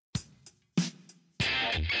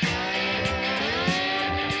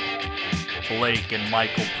Blake and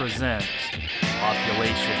Michael present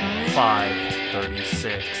Population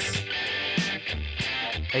 536.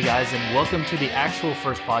 Hey guys, and welcome to the actual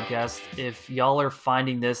first podcast. If y'all are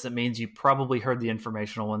finding this, it means you probably heard the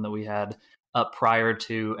informational one that we had up prior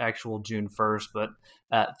to actual June 1st. But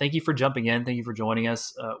thank you for jumping in. Thank you for joining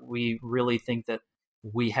us. We really think that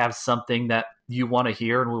we have something that you want to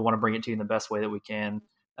hear, and we want to bring it to you in the best way that we can.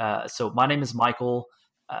 So my name is Michael.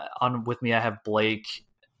 On with me, I have Blake.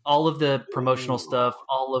 All of the promotional stuff,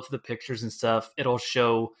 all of the pictures and stuff, it'll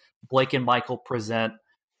show Blake and Michael present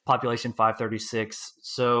Population 536.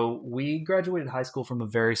 So we graduated high school from a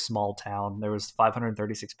very small town. There was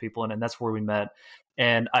 536 people in it, and that's where we met.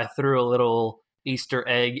 And I threw a little Easter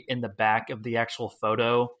egg in the back of the actual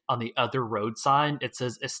photo on the other road sign. It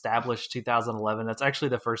says established 2011. That's actually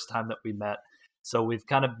the first time that we met. So we've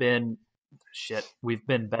kind of been, we've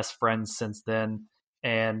been best friends since then.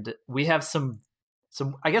 And we have some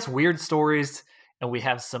I guess weird stories, and we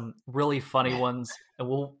have some really funny ones, and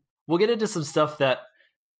we'll get into some stuff that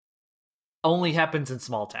only happens in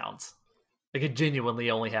small towns. Like, it genuinely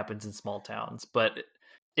only happens in small towns, but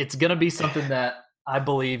it's gonna be something that I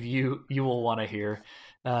believe you will want to hear.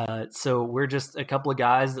 So we're just a couple of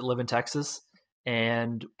guys that live in Texas,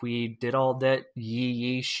 and we did all that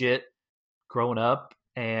yee shit growing up,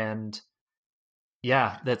 and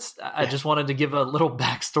yeah, I just wanted to give a little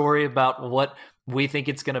backstory about what we think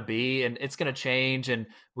it's going to be, and it's going to change. And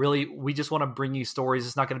really, we just want to bring you stories.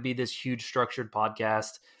 It's not going to be this huge structured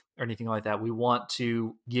podcast or anything like that. We want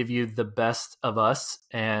to give you the best of us,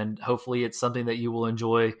 and hopefully it's something that you will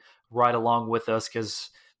enjoy right along with us,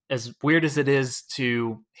 because as weird as it is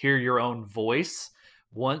to hear your own voice,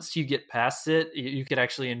 once you get past it, you could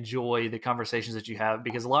actually enjoy the conversations that you have,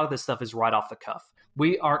 because a lot of this stuff is right off the cuff.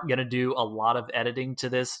 We aren't going to do a lot of editing to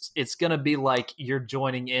this. It's going to be like you're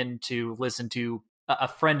joining in to listen to a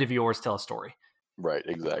friend of yours tell a story. Right,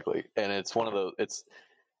 exactly. And it's one of those, it's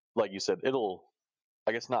like you said, it'll,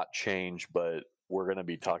 I guess, not change, but we're going to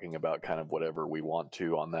be talking about kind of whatever we want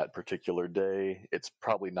to on that particular day. It's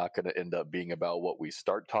probably not going to end up being about what we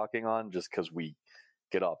start talking on, just because we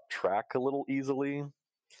get off track a little easily.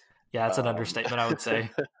 Yeah, that's an understatement, I would say.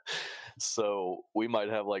 So we might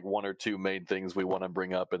have like one or two main things we want to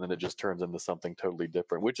bring up, and then it just turns into something totally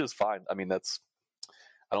different, which is fine. I mean, I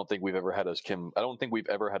don't think we've ever had a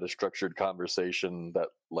structured conversation that,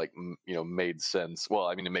 like, made sense. Well,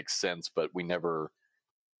 I mean, it makes sense, but we never.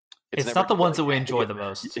 It's never not the ones like, that we enjoy the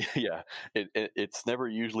most. Yeah, it's never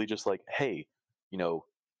usually just like, hey,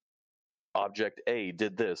 Object A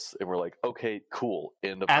did this, and we're like, okay, cool,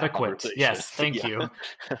 end of adequate. Yes, thank you.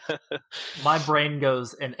 My brain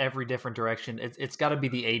goes in every different direction. It's got to be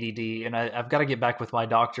the ADD, and I've got to get back with my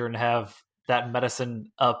doctor and have that medicine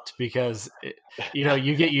upped, because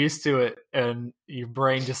you get used to it, and your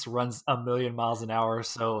brain just runs a million miles an hour.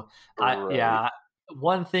 So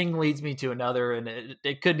one thing leads me to another, and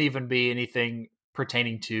it couldn't even be anything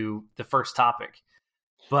pertaining to the first topic.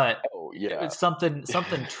 But it's something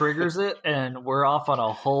triggers it, and we're off on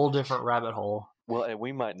a whole different rabbit hole. Well, and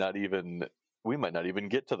we might not even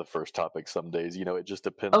get to the first topic some days. It just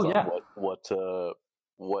depends on what the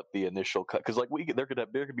initial cut. Because like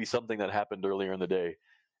there could be something that happened earlier in the day,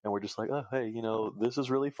 and we're just like, oh, hey, this is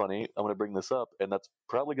really funny. I'm going to bring this up, and that's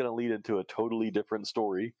probably going to lead into a totally different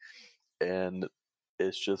story, and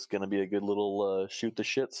it's just going to be a good little shoot the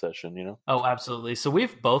shit session. Oh, absolutely. So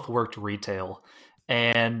we've both worked retail.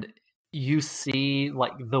 And you see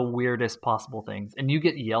like the weirdest possible things, and you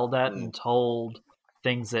get yelled at and told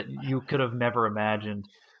things that you could have never imagined.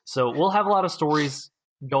 So we'll have a lot of stories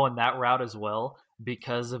going that route as well,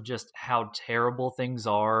 because of just how terrible things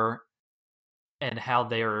are and how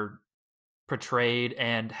they are portrayed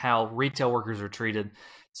and how retail workers are treated.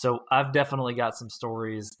 So I've definitely got some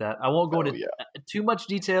stories that I won't go into too much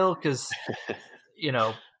detail, because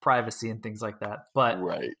privacy and things like that. But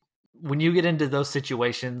when you get into those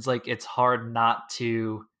situations, like, it's hard not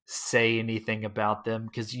to say anything about them,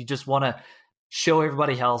 because you just want to show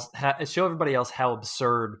everybody else how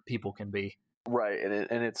absurd people can be. Right,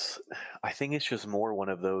 and I think it's just more one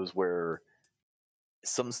of those where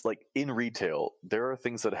like in retail, there are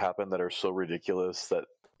things that happen that are so ridiculous that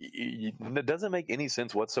it doesn't make any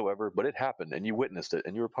sense whatsoever, but it happened, and you witnessed it,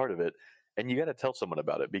 and you were part of it. And you got to tell someone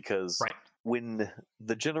about it, because when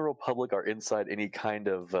the general public are inside any kind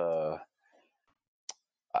of,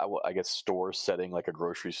 I guess, store setting, like a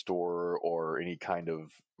grocery store or any kind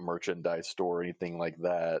of merchandise store or anything like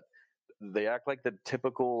that, they act like the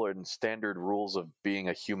typical and standard rules of being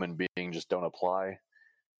a human being just don't apply.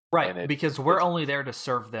 Right, because we're only there to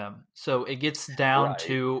serve them. So it gets down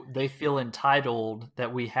to they feel entitled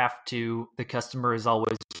that we have to, the customer is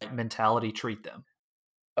always right mentality treat them.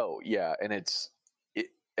 Oh, yeah. And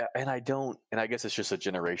I guess it's just a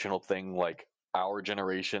generational thing. Like our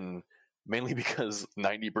generation, mainly because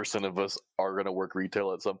 90% of us are going to work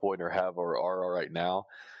retail at some point or have or are right now,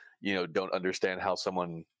 don't understand how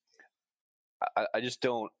someone. I just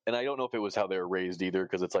don't. And I don't know if it was how they were raised either,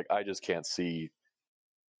 because it's like I just can't see.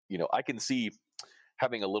 I can see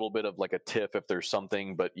having a little bit of like a tiff if there's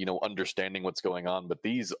something, but understanding what's going on. But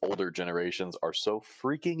these older generations are so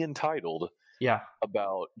freaking entitled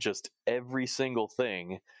about just every single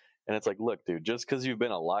thing. And it's like, look, dude, just because you've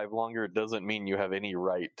been alive longer doesn't mean you have any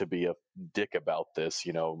right to be a dick about this.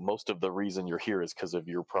 Most of the reason you're here is because of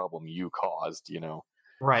your problem you caused.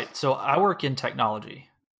 Right. So I work in technology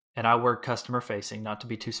and I work customer facing, not to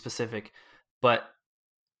be too specific, but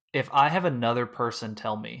if I have another person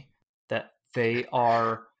tell me that they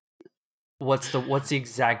are, what's the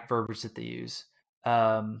exact verbiage that they use?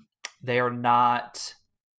 They are not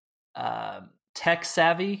tech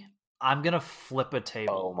savvy. I'm gonna flip a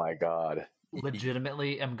table. Oh my god!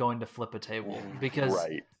 Legitimately, am going to flip a table because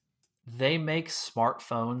they make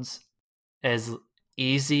smartphones as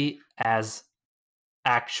easy as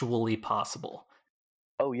actually possible.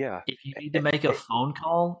 Oh yeah. If you need to make a phone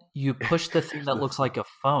call, you push the thing that looks like a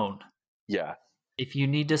phone. Yeah. If you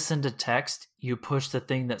need to send a text, you push the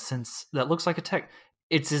thing that looks like a text.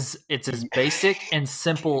 It's as basic and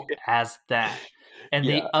simple as that. And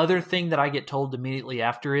the other thing that I get told immediately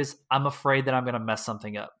after is, I'm afraid that I'm going to mess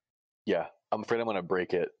something up. Yeah, I'm afraid I'm going to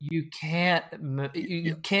break it. You can't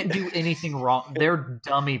do anything wrong. They're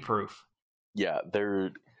dummy proof. Yeah,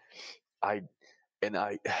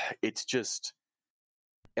 it's just,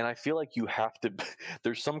 and I feel like you have to,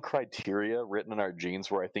 there's some criteria written in our genes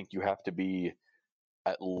where I think you have to be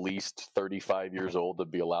at least 35 years old to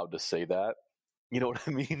be allowed to say that. You know what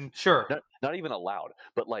I mean? Sure. Not even allowed,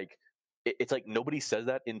 but like, it's like nobody says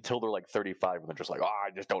that until they're like 35 and they're just like, oh,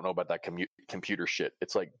 I just don't know about that computer shit.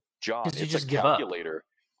 It's like, John, it's a calculator.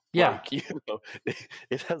 Yeah. Like,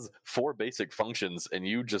 it has 4 basic functions and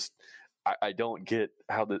you just, I don't get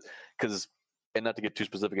how because, and not to get too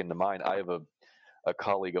specific into mine, I have a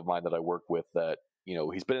colleague of mine that I work with that,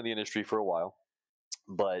 he's been in the industry for a while,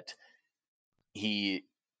 but he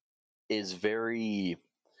is very,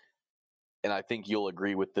 and I think you'll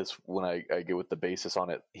agree with this when I get with the basis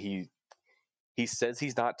on it. He says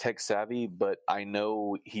he's not tech savvy, but I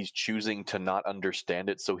know he's choosing to not understand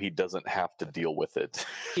it so he doesn't have to deal with it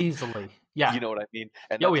easily. Yeah. You know what I mean?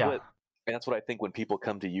 And that's what I think when people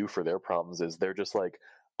come to you for their problems is they're just like,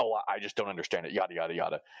 oh, I just don't understand it, yada, yada,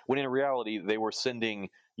 yada. When in reality, they were sending,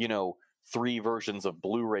 3 versions of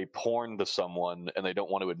Blu-ray porn to someone and they don't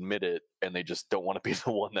want to admit it and they just don't want to be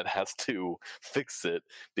the one that has to fix it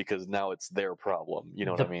because now it's their problem. You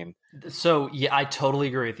know what I mean? So, yeah, I totally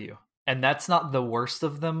agree with you. And that's not the worst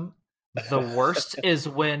of them. The worst is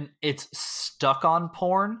when it's stuck on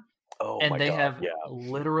porn and they have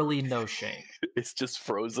literally no shame. It's just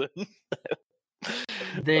frozen.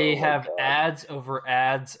 They have ads over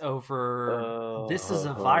this is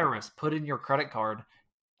a virus, put in your credit card,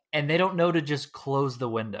 and they don't know to just close the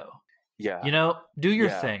window. Yeah. Do your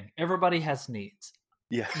thing. Everybody has needs.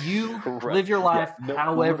 Yeah. You live your life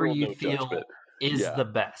however you feel is the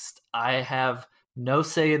best. I have no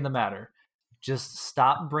say in the matter. Just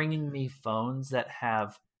stop bringing me phones that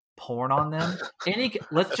have porn on them.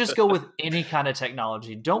 Let's just go with any kind of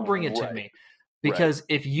technology. Don't bring it to me. Because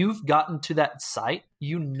if you've gotten to that site,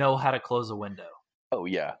 you know how to close a window. Oh,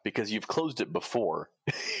 yeah, because you've closed it before,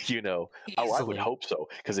 Oh, I would hope so.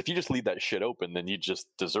 Because if you just leave that shit open, then you just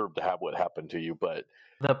deserve to have what happened to you. But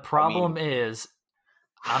the problem is,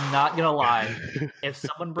 I'm not going to lie. If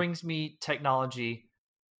someone brings me technology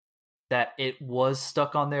that it was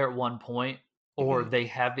stuck on there at one point, or they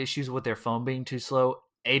have issues with their phone being too slow,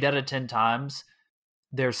 8 out of 10 times,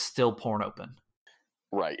 there's still porn open.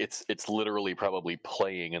 Right. It's literally probably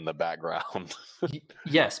playing in the background.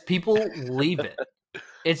 Yes, people leave it.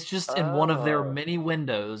 It's just in one of their many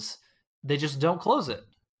windows. They just don't close it.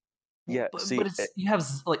 Yeah,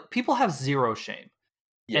 but people have zero shame.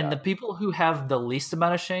 Yeah. And the people who have the least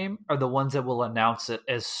amount of shame are the ones that will announce it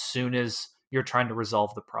as soon as you're trying to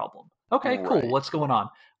resolve the problem. Okay, cool. What's going on?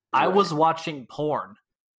 I was watching porn.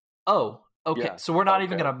 Oh, okay. Yeah, so we're not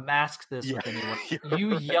even going to mask this with anyone.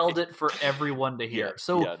 You yelled it for everyone to hear.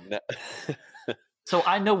 So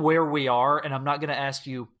I know where we are, and I'm not going to ask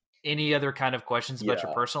you any other kind of questions about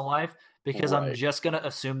your personal life because I'm just going to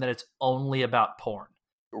assume that it's only about porn.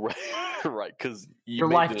 Right, because your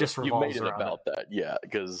life just revolves around about that. Yeah,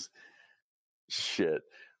 because shit.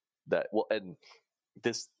 that, well, and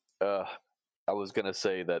this, I was gonna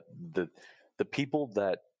say that the people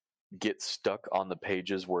that get stuck on the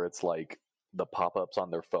pages where it's like the pop-ups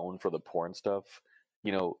on their phone for the porn stuff,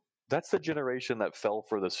 you know, that's the generation that fell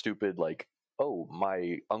for the stupid, like, oh,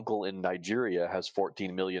 my uncle in Nigeria has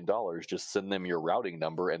 $14 million, just send them your routing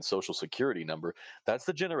number and social security number. That's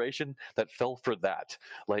the generation that fell for that.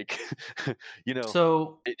 Like,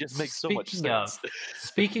 So it just makes so much sense.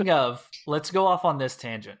 Speaking of, let's go off on this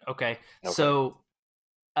tangent. Okay. So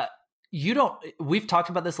we've talked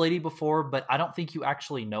about this lady before, but I don't think you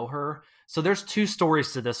actually know her. So there's two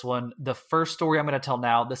stories to this one. The first story I'm going to tell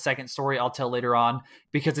now, the second story I'll tell later on,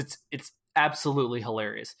 because it's absolutely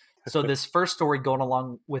hilarious. So this first story, going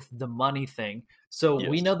along with the money thing. So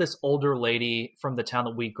we know this older lady from the town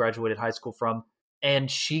that we graduated high school from,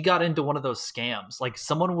 and she got into one of those scams. Like,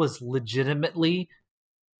 someone was legitimately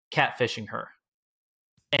catfishing her.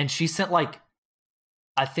 And she sent, like,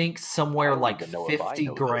 I think somewhere like 50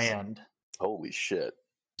 grand. This. Holy shit.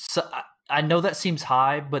 So I know that seems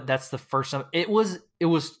high, but that's the first time. It was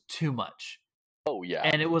too much. Oh yeah.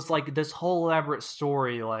 And it was like this whole elaborate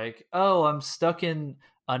story, like, oh, I'm stuck in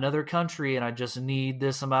another country and I just need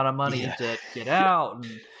this amount of money to get out.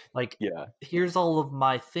 And like, here's all of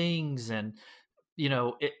my things. And,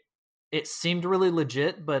 it seemed really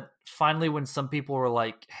legit, but finally when some people were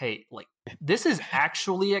like, hey, like, this is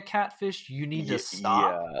actually a catfish, you need to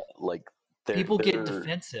stop. Yeah, like people get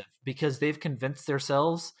defensive because they've convinced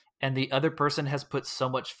themselves and the other person has put so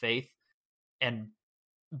much faith and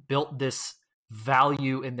built this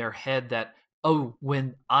value in their head that, oh,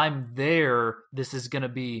 when I'm there, this is going to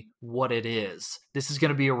be what it is. This is going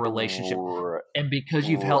to be a relationship. And because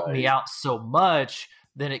you've helped me out so much,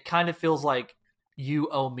 then it kind of feels like you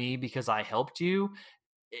owe me because I helped you.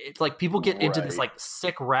 It's like people get into this like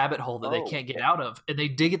sick rabbit hole that they can't get out of, and they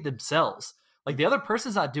dig it themselves. Like, the other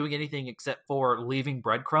person's not doing anything except for leaving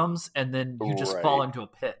breadcrumbs, and then you just fall into a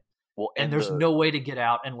pit. Well, and there's no way to get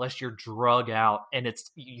out unless you're drug out, and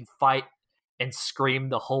you fight and scream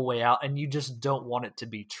the whole way out, and you just don't want it to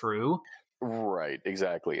be true. Right,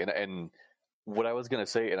 exactly. And what I was going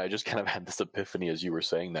to say, and I just kind of had this epiphany as you were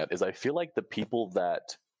saying that, is I feel like the people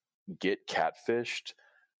that get catfished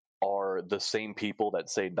are the same people that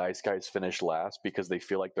say nice guys finish last because they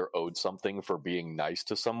feel like they're owed something for being nice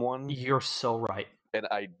to someone. You're so right. And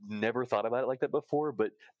I never thought about it like that before,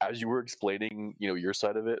 but as you were explaining, your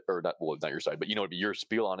side of it, or not your side, but your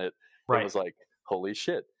spiel on it, it was like, holy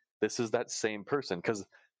shit, this is that same person, because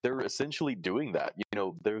they're essentially doing that.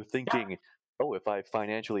 They're thinking, oh, if I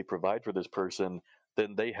financially provide for this person,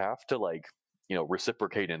 then they have to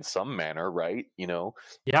reciprocate in some manner, right?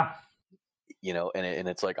 Yeah. And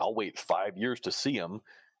it's like, I'll wait 5 years to see him.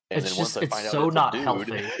 And it's then just, once I find it's so out not it's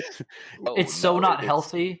healthy. It's so not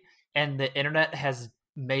healthy. And the internet has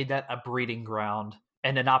made that a breeding ground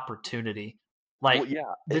and an opportunity. Like,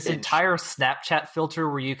 this entire Snapchat filter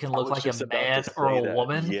where you can look like a man or a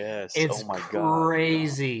woman. Yes. It's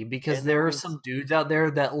crazy because there are some dudes out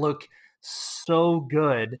there that look so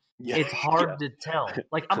good. It's hard to tell.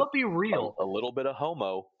 Like, I'm gonna be real. A little bit of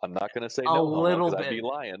homo. I'm not gonna say no homo because I'd be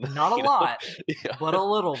lying. Not a lot, but a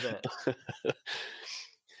little bit.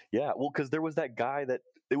 Yeah, well, because there was that guy that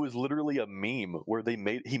it was literally a meme where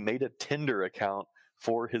he made a Tinder account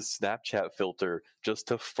for his Snapchat filter just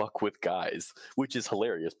to fuck with guys, which is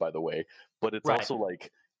hilarious, by the way. But it's also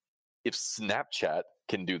like, if Snapchat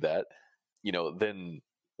can do that, then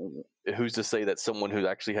who's to say that someone who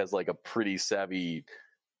actually has like a pretty savvy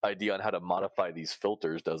idea on how to modify these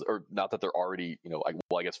filters does, or not that they're already,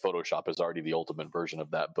 I guess Photoshop is already the ultimate version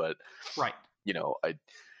of that, but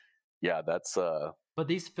that's but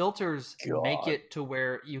these filters make it to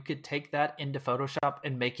where you could take that into Photoshop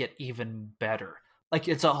and make it even better. Like,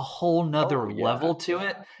 it's a whole nother level to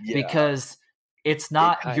it because it's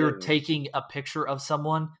not you're taking a picture of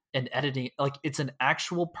someone and editing. Like, it's an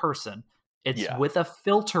actual person. It's with a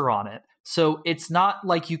filter on it. So it's not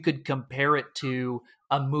like you could compare it to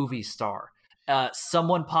a movie star,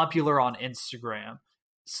 someone popular on Instagram,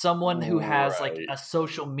 someone who has like a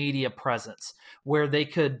social media presence where they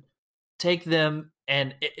could take them,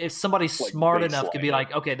 and if somebody's like smart enough could be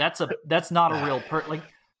like, okay, that's not a real person. Like,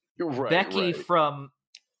 Becky from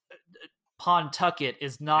Pawtucket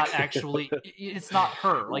is not actually, it's not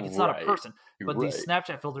her. Like, it's not a person. But these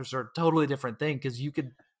Snapchat filters are a totally different thing because you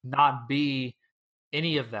could not be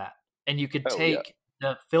any of that. And you could take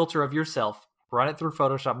the filter of yourself, run it through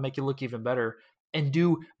Photoshop, make it look even better, and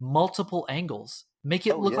do multiple angles. Make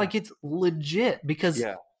it look like it's legit because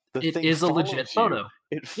it is a legit photo.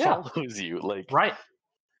 It follows you. Like, freaking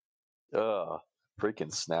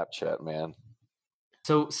Snapchat, man.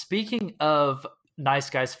 So speaking of nice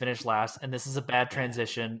guys finish last, and this is a bad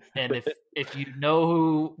transition. And if you know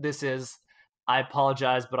who this is, I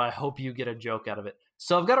apologize, but I hope you get a joke out of it.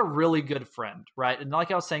 So I've got a really good friend, right? And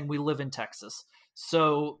like I was saying, we live in Texas.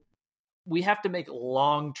 So we have to make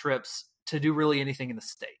long trips to do really anything in the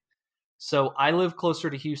state. So I live closer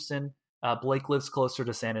to Houston. Blake lives closer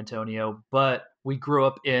to San Antonio, but we grew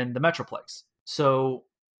up in the Metroplex. So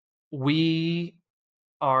we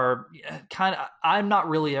are I'm not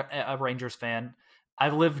really a Rangers fan.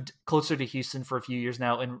 I've lived closer to Houston for a few years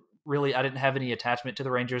now, and really I didn't have any attachment to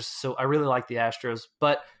the Rangers, so I really like the Astros.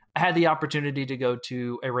 But I had the opportunity to go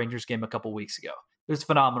to a Rangers game a couple weeks ago. It was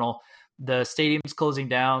phenomenal. The stadium's closing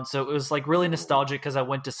down, so it was like really nostalgic because I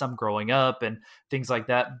went to some growing up and things like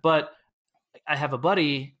that. But I have a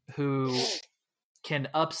buddy who can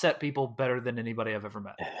upset people better than anybody I've ever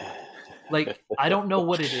met. Like, I don't know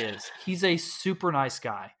what it is. He's a super nice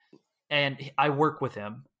guy, and I work with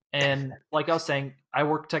him. And like I was saying, I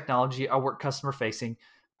work technology, I work customer facing,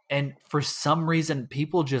 and for some reason,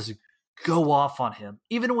 people just go off on him,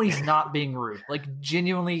 even when he's not being rude. Like,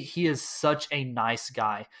 genuinely, he is such a nice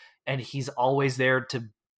guy, and he's always there to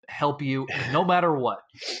help you no matter what.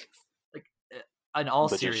 Like, in all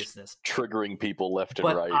seriousness, triggering people left and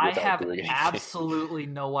right. I have absolutely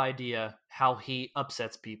no idea how he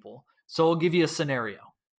upsets people. So I'll give you a scenario.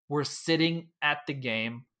 We're sitting at the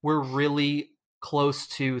game. We're really close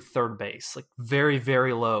to third base, like very,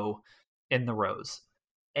 very low in the rows.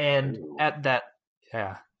 And at that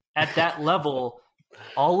level,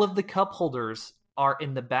 all of the cup holders are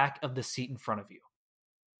in the back of the seat in front of you,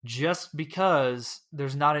 just because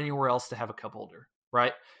there's not anywhere else to have a cup holder,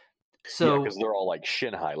 right? So because they're all like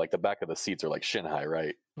shin high, like the back of the seats are like shin high,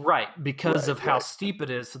 right? Right, because of how steep it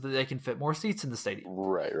is, so that they can fit more seats in the stadium.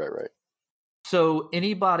 Right. So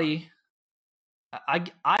anybody,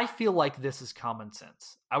 I feel like this is common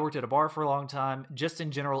sense. I worked at a bar for a long time. Just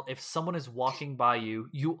in general, if someone is walking by you,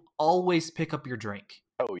 you always pick up your drink.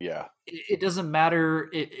 Oh, yeah. It doesn't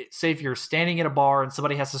matter. Say if you're standing at a bar and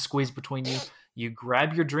somebody has to squeeze between you, you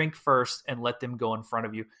grab your drink first and let them go in front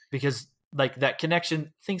of you. Because like that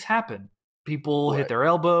connection, things happen. People hit their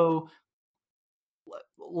elbow.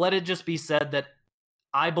 Let it just be said that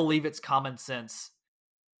I believe it's common sense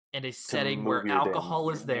in a setting where alcohol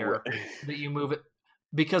is there, that you move it.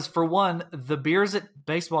 Because for one, the beers at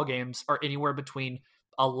baseball games are anywhere between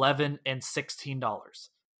 $11 and $16.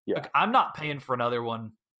 Yeah. Like, I'm not paying for another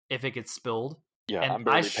one if it gets spilled. Yeah, and I'm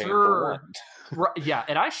barely paying for one. Yeah,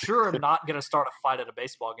 and I sure am not going to start a fight at a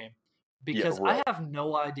baseball game, because I have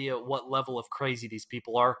no idea what level of crazy these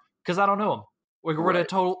people are, because I don't know them. We're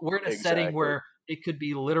in a setting where it could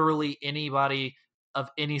be literally anybody of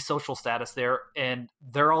any social status there, and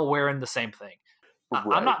they're all wearing the same thing.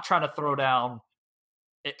 I'm not trying to throw down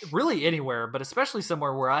really anywhere, but especially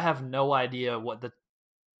somewhere where I have no idea what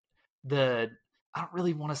the I don't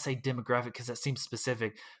really want to say demographic because that seems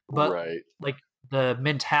specific, but like the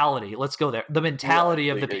mentality. Let's go there. The mentality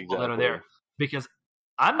of the people that are there, because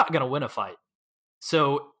I'm not going to win a fight.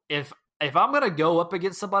 So if I'm going to go up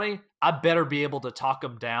against somebody, I better be able to talk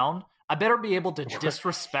them down. I better be able to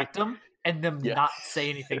disrespect them and them not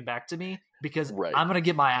say anything back to me, because I'm going to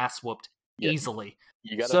get my ass whooped easily.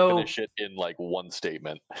 You got to finish it in like one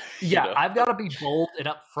statement. Yeah, I've got to be bold and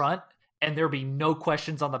up front, and there be no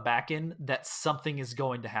questions on the back end that something is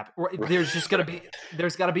going to happen. Or there's just got to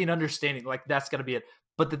be an understanding, like that's got to be it.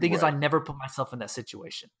 But the thing is, I never put myself in that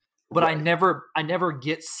situation. But I never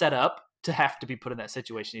get set up to have to be put in that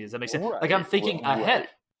situation. Does that make sense? Like, I'm thinking ahead.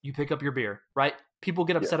 You pick up your beer, right? People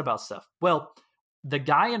get upset about stuff. Well, the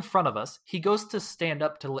guy in front of us, he goes to stand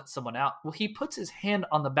up to let someone out. Well, he puts his hand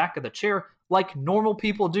on the back of the chair like normal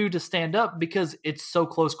people do to stand up, because it's so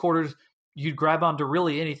close quarters. You'd grab onto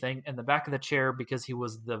really anything, and the back of the chair, because he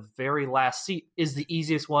was the very last seat, is the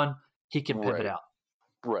easiest one. He can pivot out.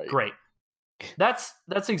 Right. Great. That's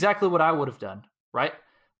exactly what I would have done, right?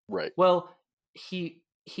 Right. Well, he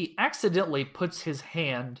accidentally puts his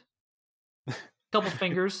hand, a couple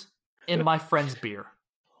fingers, in my friend's beer.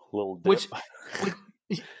 Little dip.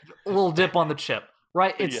 A little dip on the chip,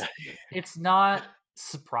 right? It's not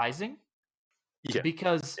surprising,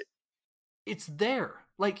 because it's there.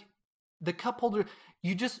 Like, the cup holder,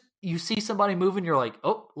 you see somebody moving, you're like,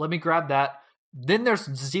 oh, let me grab that. Then there's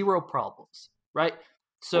zero problems, right?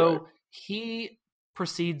 So he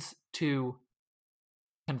proceeds to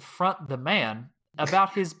confront the man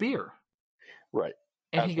about his beer. Right.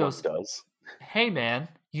 And he goes, hey man,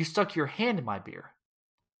 you stuck your hand in my beer.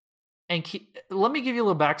 And let me give you a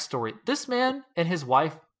little backstory. This man and his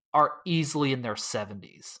wife are easily in their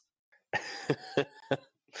 70s.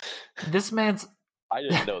 This man's I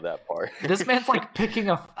didn't know that part. This man's like picking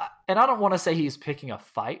and I don't want to say he's picking a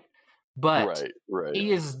fight, but right.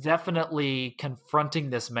 He is definitely confronting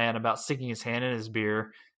this man about sticking his hand in his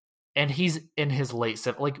beer, and he's in his late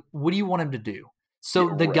 70s. Like, what do you want him to do?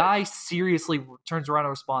 So the guy seriously turns around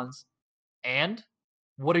and responds, "And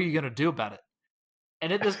what are you going to do about it?"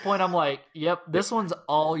 And at this point, I'm like, "Yep, this one's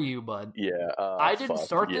all you, bud." Yeah, I didn't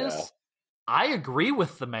start this. I agree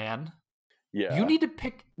with the man. Yeah, you need to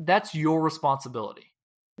pick. That's your responsibility.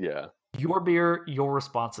 Yeah. Your beer, your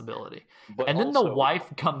responsibility. But and then the wife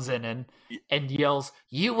comes in and yells,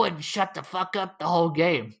 "You wouldn't shut the fuck up the whole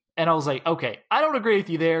game." And I was like, okay, I don't agree with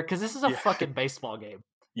you there because this is a fucking baseball game.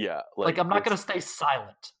 Yeah. Like I'm not going to stay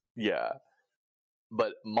silent. Yeah.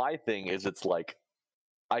 But my thing is, it's like,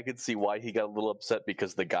 I could see why he got a little upset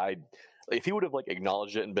because the guy, if he would have like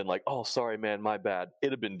acknowledged it and been like, "Oh, sorry, man, my bad,"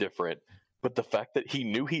 it'd have been different. But the fact that he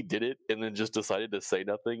knew he did it and then just decided to say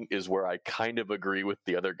nothing is where I kind of agree with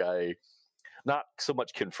the other guy. Not so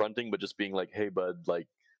much confronting, but just being like, "Hey, bud, like,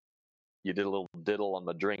 you did a little diddle on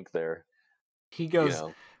the drink there." He goes,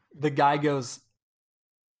 the guy goes,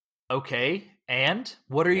 "Okay, and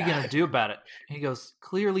what are you going to do about it?" He goes,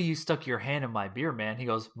 "Clearly you stuck your hand in my beer, man." He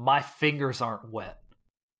goes, "My fingers aren't wet."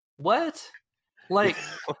 What? Like,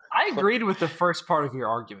 I agreed with the first part of your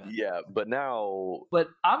argument. Yeah, but now... But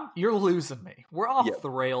you're losing me. We're off the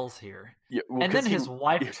rails here. Yeah, well, and then his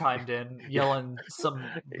wife chimed in, yelling some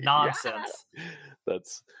nonsense.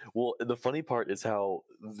 Well, the funny part is how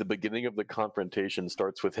the beginning of the confrontation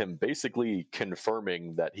starts with him basically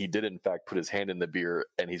confirming that he did in fact put his hand in the beer,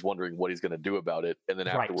 and he's wondering what he's going to do about it. And then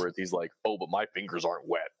afterwards he's like, "Oh, but my fingers aren't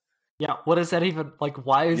wet." Yeah, what is that even, like,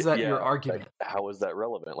 why is that your argument? Like, how is that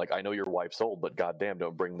relevant? Like, I know your wife's old, but goddamn,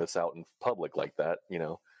 don't bring this out in public like that,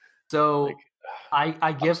 So, like,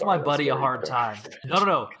 I give my buddy a hard time.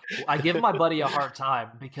 No. I give my buddy a hard time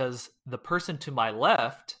because the person to my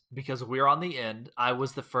left, because we're on the end, I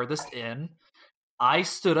was the furthest in, I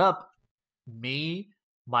stood up, me,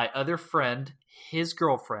 my other friend, his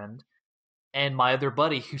girlfriend, and my other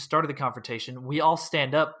buddy who started the confrontation, we all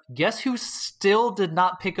stand up. Guess who still did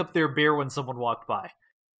not pick up their beer when someone walked by?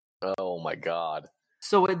 Oh my God.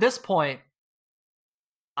 So at this point,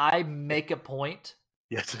 I make a point.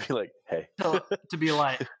 Yeah, to be like, hey. to be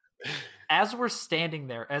like, as we're standing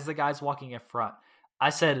there, as the guy's walking in front, I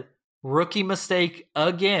said, "Rookie mistake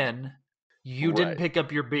again. You didn't pick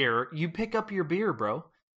up your beer. You pick up your beer, bro."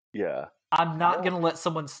 Yeah. I'm not going to let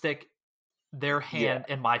someone stick their hand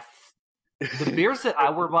in my... The beers that I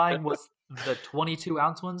were buying was the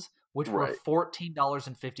 22-ounce ones, which were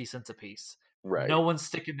 $14.50 a piece. Right. No one's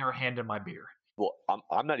sticking their hand in my beer. Well,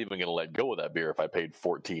 I'm not even going to let go of that beer if I paid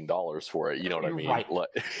 $14 for it. You know what I mean? Right.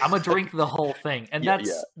 I'm going to drink the whole thing. And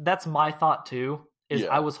that's my thought too, is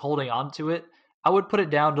I was holding on to it. I would put it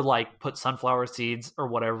down to like put sunflower seeds or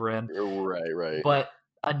whatever in. Right. But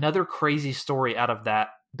another crazy story out of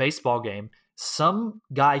that baseball game, some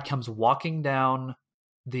guy comes walking down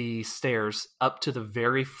the stairs up to the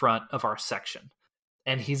very front of our section,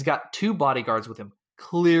 and he's got two bodyguards with him,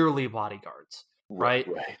 clearly bodyguards, right?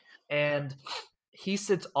 And he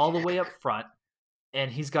sits all the way up front,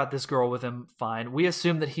 and he's got this girl with him. Fine, we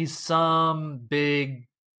assume that he's some big,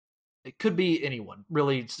 it could be anyone,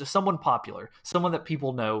 really, someone popular, someone that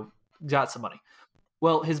people know, got some money.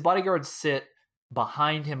 Well, his bodyguards sit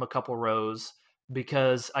behind him a couple rows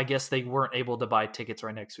because I guess they weren't able to buy tickets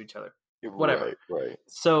right next to each other. Whatever. Right.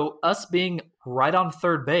 So us being right on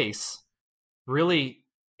third base, really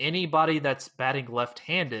anybody that's batting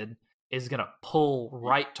left-handed is going to pull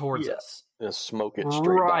right towards us. Just smoke it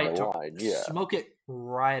straight down the line. Yeah. Smoke it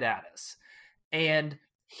right at us. And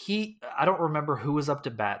I don't remember who was up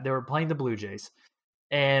to bat. They were playing the Blue Jays.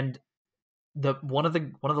 And one of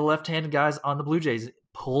the left-handed guys on the Blue Jays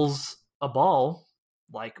pulls a ball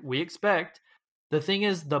like we expect. The thing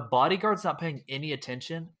is, the bodyguard's not paying any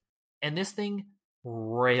attention, and this thing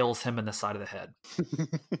rails him in the side of the head.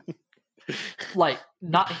 Like,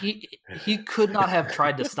 he could not have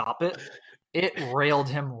tried to stop it. It railed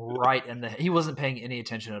him right in the head. He wasn't paying any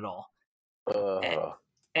attention at all.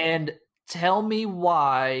 And tell me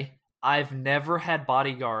why I've never had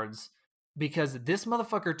bodyguards, because this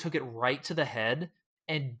motherfucker took it right to the head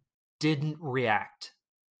and didn't react.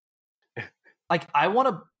 Like, I want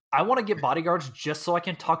to get bodyguards just so I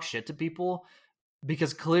can talk shit to people,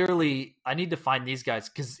 because clearly I need to find these guys,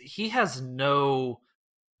 because he has no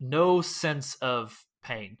sense of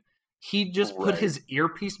pain. He just put his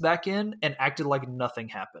earpiece back in and acted like nothing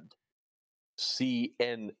happened. See,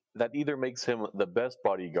 and that either makes him the best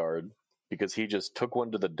bodyguard because he just took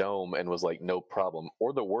one to the dome and was like, no problem.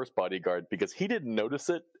 Or the worst bodyguard because he didn't notice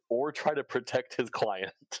it or try to protect his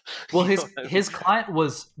client. Well, his client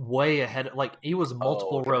was way ahead. Like, he was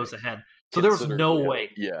multiple rows ahead. So there was no way.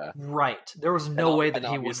 Yeah. Right. There was no way that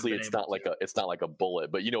he would have been it's not like a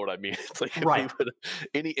bullet, but you know what I mean? It's like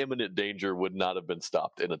any imminent danger would not have been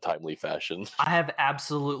stopped in a timely fashion. I have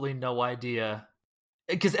absolutely no idea.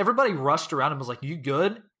 Because everybody rushed around and was like, "You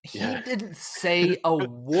good?" He didn't say a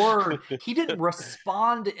word. He didn't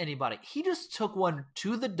respond to anybody. He just took one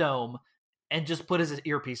to the dome and just put his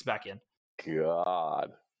earpiece back in.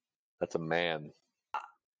 God, that's a man.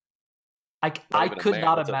 I could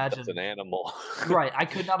not imagine. That's an animal. Right. I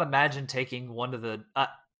could not imagine taking one to the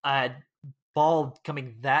ball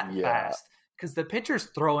coming that fast. Because the pitcher's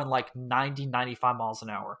throwing like 90, 95 miles an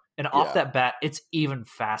hour. And off that bat, it's even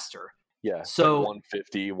faster. Yeah, so like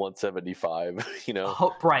 150, 175, you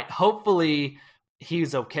know. Right. Hopefully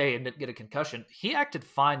he's okay and didn't get a concussion. He acted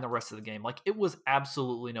fine the rest of the game. Like, it was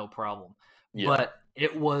absolutely no problem. Yeah. But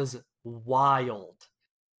it was wild.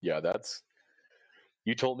 Yeah,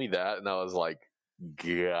 you told me that, and I was like,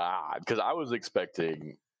 God, because I was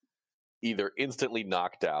expecting either instantly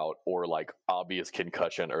knocked out or like obvious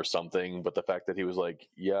concussion or something. But the fact that he was like,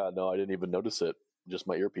 yeah, no, I didn't even notice it. Just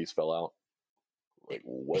my earpiece fell out. Like,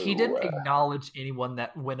 he didn't acknowledge anyone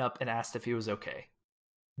that went up and asked if he was okay.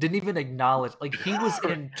 Didn't even acknowledge. Like, he was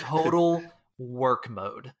in total work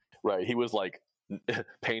mode. Right. He was like,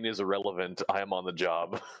 pain is irrelevant. I am on the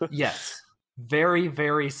job. Yes. Very,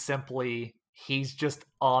 very simply, he's just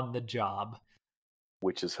on the job.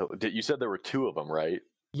 Which is, you said there were two of them, right?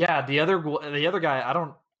 Yeah. The other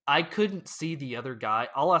guy, I couldn't see the other guy.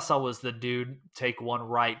 All I saw was the dude take one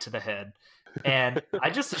right to the head. And I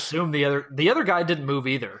just assumed the other guy didn't move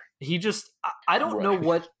either. He just, I don't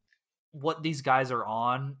know what these guys are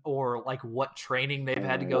on, or like what training they've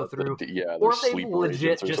had to go through, or if they've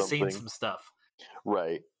legit just seen some stuff.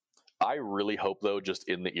 Right. I really hope though, just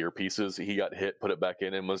in the earpieces, he got hit, put it back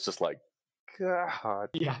in, and was just like, God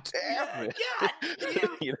damn it. God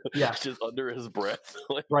damn. Just under his breath.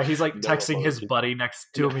 Like, right. He's like texting his buddy next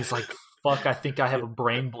to him. He's like, fuck, I think I have a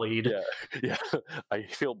brain bleed. Yeah. I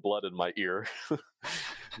feel blood in my ear.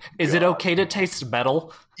 Is it okay to taste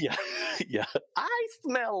metal? Yeah. I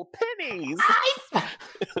smell pennies.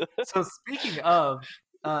 So speaking of,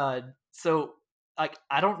 so like,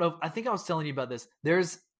 I don't know. I think I was telling you about this.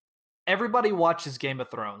 Everybody watches Game of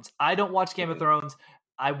Thrones. I don't watch Game of Thrones.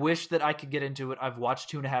 I wish that I could get into it. I've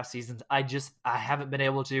watched 2.5 seasons. I haven't been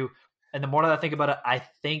able to. And the more that I think about it, I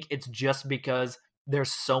think it's just because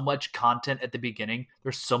there's so much content at the beginning.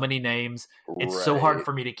 There's so many names. It's so hard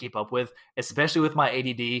for me to keep up with, especially with my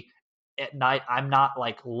ADD. At night, I'm not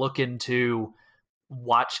like looking to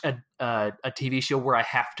watch a TV show where I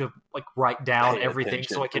have to like write down everything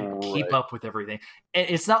so I can keep up with everything. And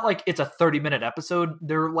it's not like it's a 30-minute episode.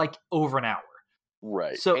 They're like over an hour.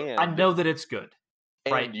 Right. So I know that it's good.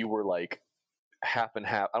 And you were like half and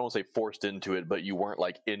half. I don't want to say forced into it, but you weren't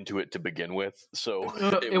like into it to begin with. So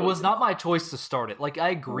it was not my choice to start it. Like, I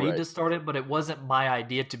agreed to start it, but it wasn't my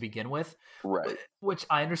idea to begin with. Right. Which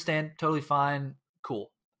I understand. Totally fine. Cool.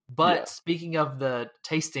 But speaking of the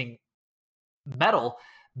tasting metal,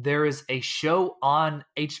 there is a show on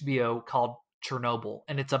HBO called Chernobyl,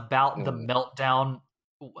 and it's about the meltdown.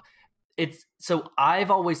 So I've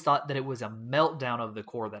always thought that it was a meltdown of the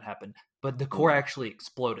core that happened, but the core actually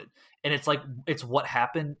exploded. And it's like, it's what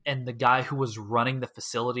happened. And the guy who was running the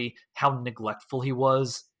facility, how neglectful he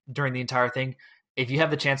was during the entire thing. If you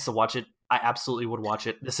have the chance to watch it, I absolutely would watch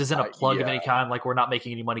it. This isn't a plug of any kind. Like, we're not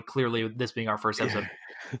making any money, clearly, this being our first episode,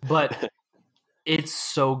 but it's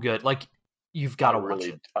so good. Like, you've got to watch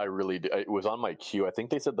it. I really do. It was on my queue. I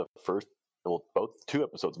think they said both 2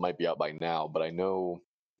 episodes might be out by now, but I know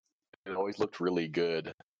it always looked really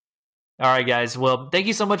good. All right, guys. Well, thank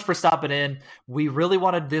you so much for stopping in. We really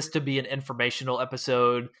wanted this to be an informational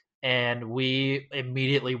episode, and we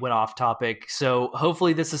immediately went off topic. So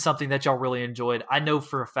hopefully this is something that y'all really enjoyed. I know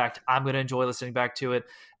for a fact I'm going to enjoy listening back to it,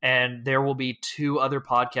 and there will be 2 other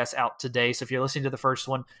podcasts out today. So if you're listening to the first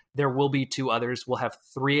one, there will be 2 others. We'll have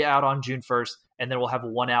 3 out on June 1st, and then we'll have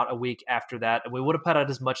 1 out a week after that. And we would have put out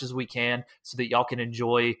as much as we can so that y'all can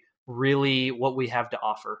enjoy really what we have to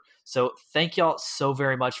offer. So thank y'all so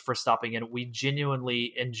very much for stopping in. We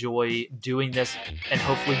genuinely enjoy doing this and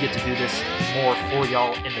hopefully get to do this more for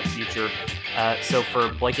y'all in the future. So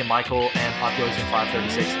for Blake and Michael and Population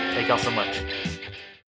 536, thank y'all so much.